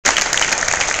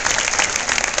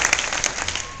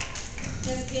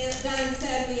Don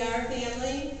said, we are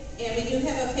family, and we do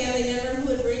have a family member who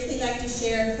would briefly like to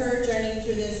share her journey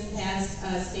through this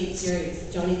past state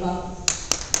series. Joanie Ball.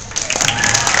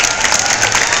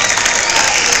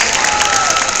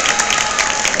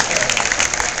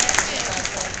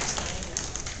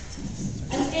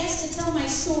 I was asked to tell my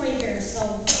story here, so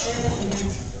bear with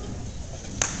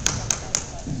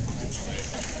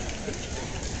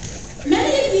me.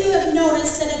 Many of you have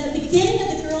noticed that at the beginning of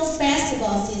the girls'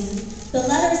 basketball season, the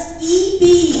letters EB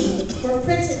were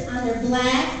printed on their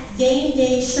black game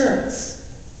day shirts.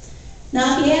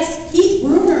 Now, if you ask Keith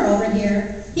Bruner over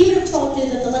here, he would have told you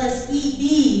that the letters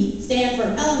EB stand for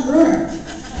Ellen Bruner.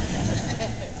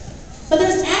 But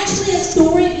there's actually a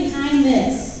story behind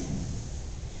this.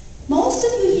 Most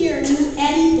of you here knew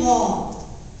Eddie Ball.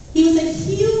 He was a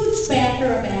huge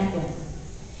backer of Akron.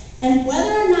 And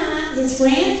whether or not his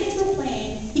grandkids were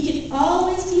playing, he could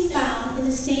always be found in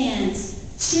the stands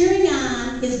cheering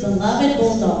on his beloved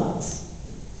Bulldogs.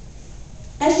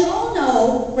 As you all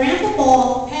know, Grandpa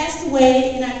Ball passed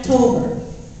away in October.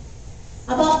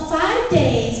 About 5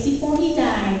 days before he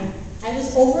died, I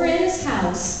was over at his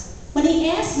house when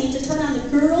he asked me to turn on the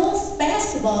girls'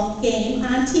 basketball game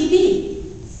on TV.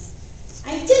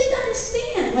 I didn't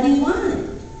understand what he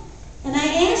wanted, and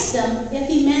I asked him if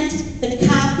he meant the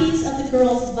copies of the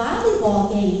girls'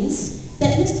 volleyball games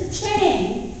that Mr.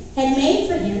 Chang had made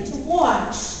for him to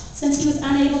watch since he was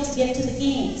unable to get to the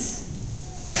games.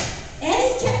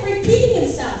 Eddie kept repeating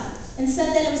himself and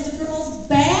said that it was the girls'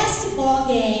 basketball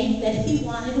game that he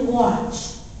wanted to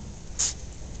watch.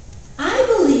 I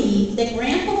believe that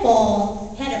Grandpa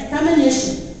Ball had a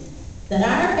premonition that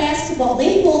our basketball,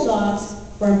 Lady Bulldogs,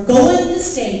 were going to the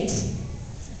state.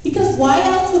 Because why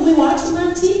else would we watch them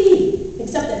on TV,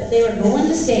 except that they were going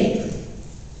to state?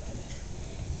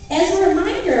 As a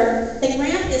reminder that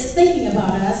Grandpa is thinking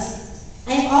about us,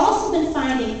 I have also been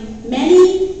finding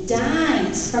many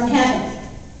dimes from heaven.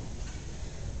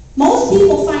 Most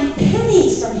people find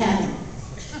pennies from heaven,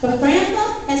 but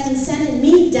Grandpa has been sending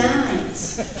me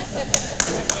dimes.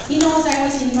 He knows I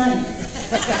always need money.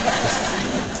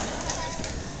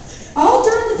 All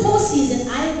during the postseason,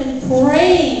 I have been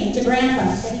praying to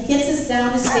Grandpa that he gets us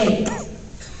down to state.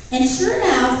 And sure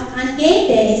enough, on game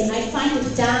days, I find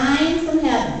a dime from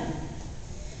heaven.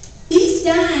 These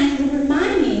dimes will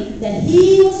remind me that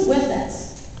he was with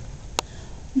us.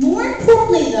 More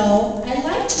importantly, though, I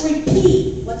like to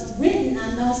repeat what's written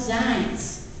on those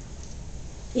dimes.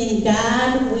 In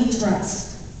God we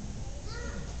trust.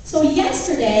 So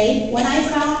yesterday, when I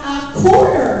found a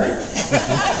quarter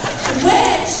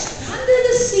wedged under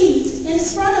the seat in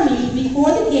front of me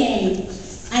before the game,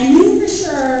 I knew for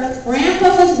sure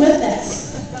Grandpa was with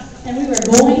us, and we were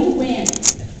going to win.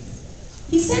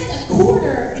 He sent a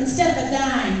quarter instead of a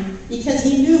dime because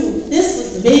he knew this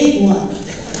was the big one.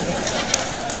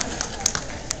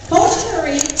 Coach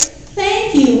Curry,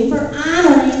 thank you for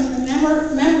honoring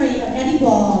the memory of Eddie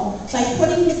Ball by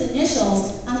putting his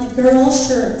initials on the girls'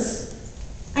 shirts.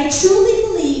 I truly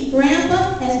believe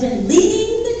Grandpa has been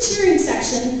leading the cheering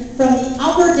section from the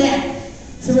upper deck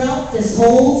throughout this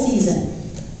whole season.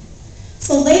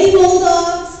 So Lady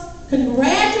Bulldogs,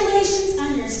 congratulations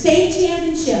on your state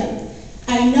championship.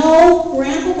 I know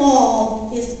Grandpa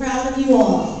Ball is proud of you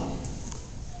all.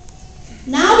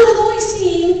 Now to the boys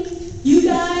team, you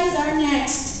guys are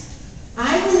next.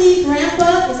 I believe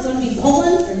Grandpa is going to be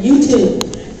pulling for you too.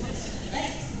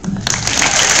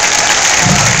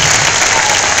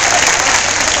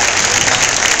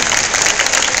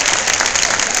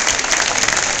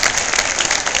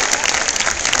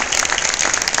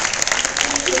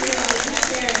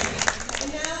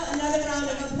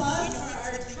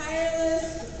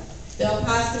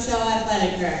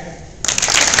 Athletic Director.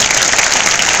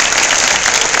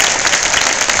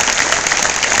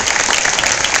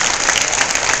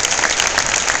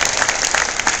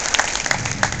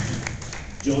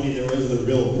 Joanie, there was a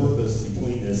real purpose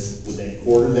between this with that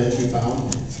quarter that you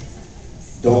found.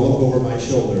 Don't look over my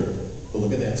shoulder, but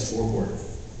look at that scoreboard.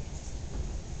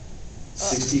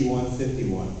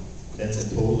 61-51. That's a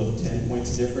total of 10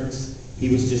 points difference. He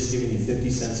was just giving you 50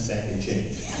 cents back in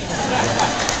change.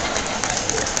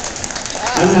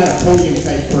 I'm not a podium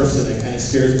type person. It kind of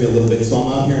scares me a little bit, so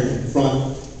I'm out here in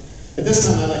front. At this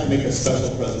time, I'd like to make a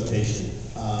special presentation.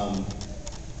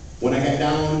 When I got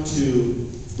down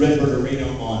to Redbird Arena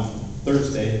on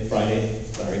Friday,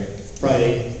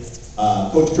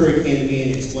 Coach Curry came to me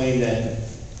and explained that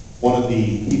one of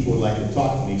the people would like to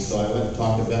talk to me, so I went and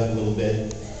talked to Beth a little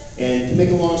bit. And to make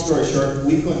a long story short,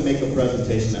 we couldn't make a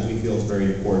presentation that we feel is very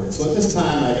important. So at this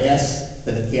time, I'd ask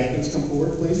that the captains come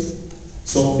forward, please.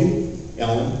 Sophie,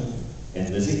 Ellen, and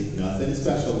Lizzie. Nothing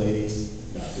special, ladies.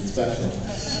 Nothing special.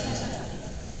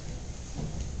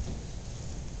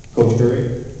 Coach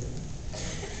Curry?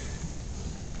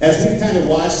 As we kind of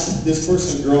watched this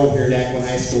person grow here at Akron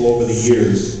High School over the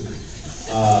years,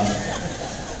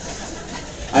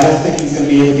 I don't think he's going to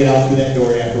be able to get out through that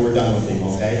door after we're done with him,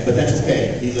 okay? But that's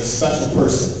okay. He's a special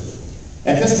person.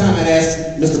 At this time, I'd ask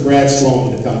Mr. Brad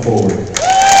Sloan to come forward.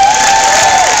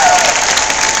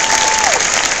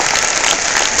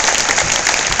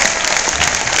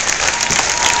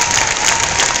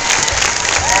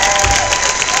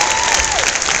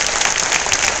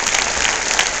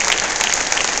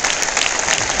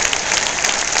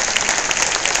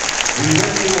 We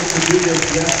weren't able to do this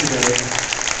yesterday,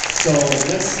 so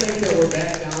let's think that we're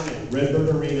back down at Redbird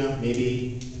Arena,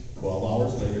 maybe 12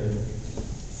 hours later.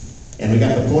 And we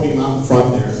got the podium out in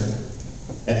front there.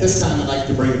 At this time, I'd like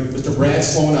to bring Mr. Brad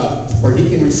Sloan up where he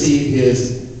can receive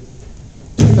his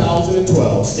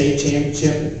 2012 State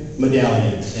Championship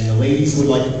medallion, and the ladies would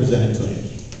like to present it to him.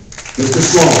 Mr.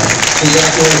 Sloan,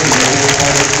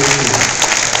 congratulations.